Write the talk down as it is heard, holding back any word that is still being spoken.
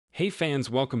Hey fans,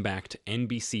 welcome back to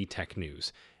NBC Tech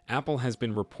News. Apple has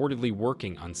been reportedly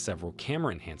working on several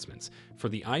camera enhancements for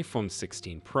the iPhone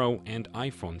 16 Pro and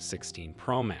iPhone 16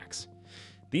 Pro Max.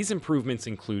 These improvements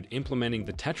include implementing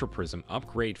the tetraprism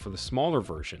upgrade for the smaller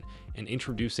version and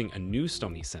introducing a new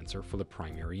stony sensor for the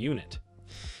primary unit.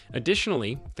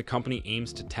 Additionally, the company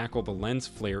aims to tackle the lens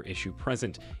flare issue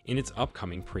present in its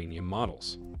upcoming premium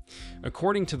models.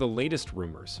 According to the latest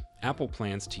rumors, Apple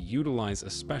plans to utilize a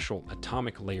special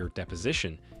atomic layer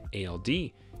deposition (ALD)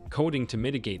 coating to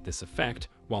mitigate this effect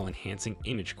while enhancing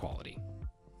image quality.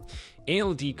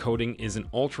 ALD coating is an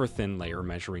ultra-thin layer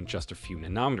measuring just a few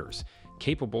nanometers,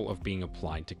 capable of being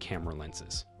applied to camera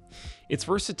lenses. Its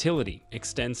versatility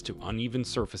extends to uneven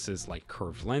surfaces like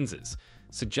curved lenses,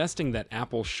 suggesting that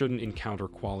Apple shouldn't encounter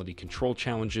quality control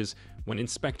challenges when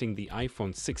inspecting the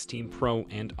iPhone 16 Pro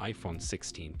and iPhone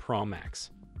 16 Pro Max.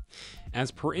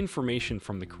 As per information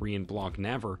from the Korean blog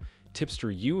Naver, tipster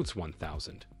Yudes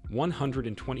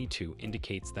 1122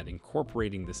 indicates that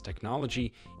incorporating this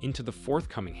technology into the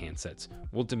forthcoming handsets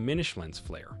will diminish lens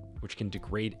flare, which can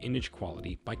degrade image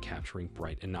quality by capturing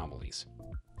bright anomalies.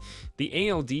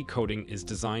 The ALD coating is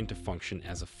designed to function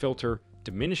as a filter,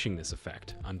 diminishing this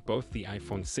effect on both the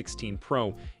iPhone 16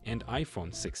 Pro and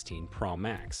iPhone 16 Pro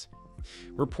Max.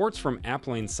 Reports from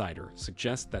Apple Insider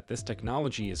suggest that this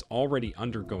technology is already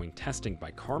undergoing testing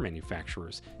by car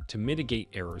manufacturers to mitigate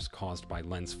errors caused by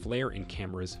lens flare in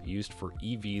cameras used for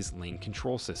EVs' lane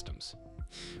control systems.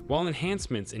 While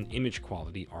enhancements in image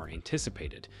quality are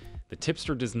anticipated, the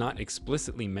tipster does not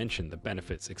explicitly mention the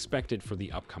benefits expected for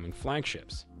the upcoming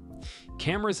flagships.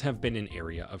 Cameras have been an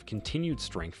area of continued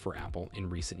strength for Apple in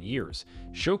recent years,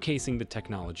 showcasing the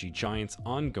technology giant's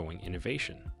ongoing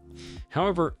innovation.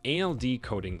 However, ALD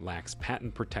coating lacks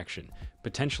patent protection,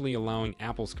 potentially allowing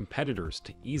Apple's competitors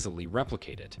to easily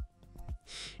replicate it.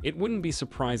 It wouldn't be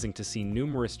surprising to see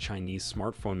numerous Chinese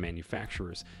smartphone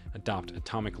manufacturers adopt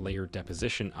atomic layer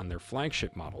deposition on their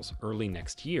flagship models early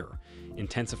next year,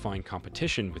 intensifying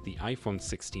competition with the iPhone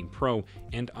 16 Pro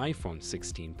and iPhone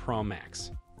 16 Pro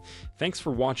Max. Thanks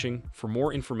for watching. For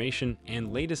more information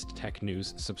and latest tech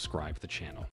news, subscribe to the channel.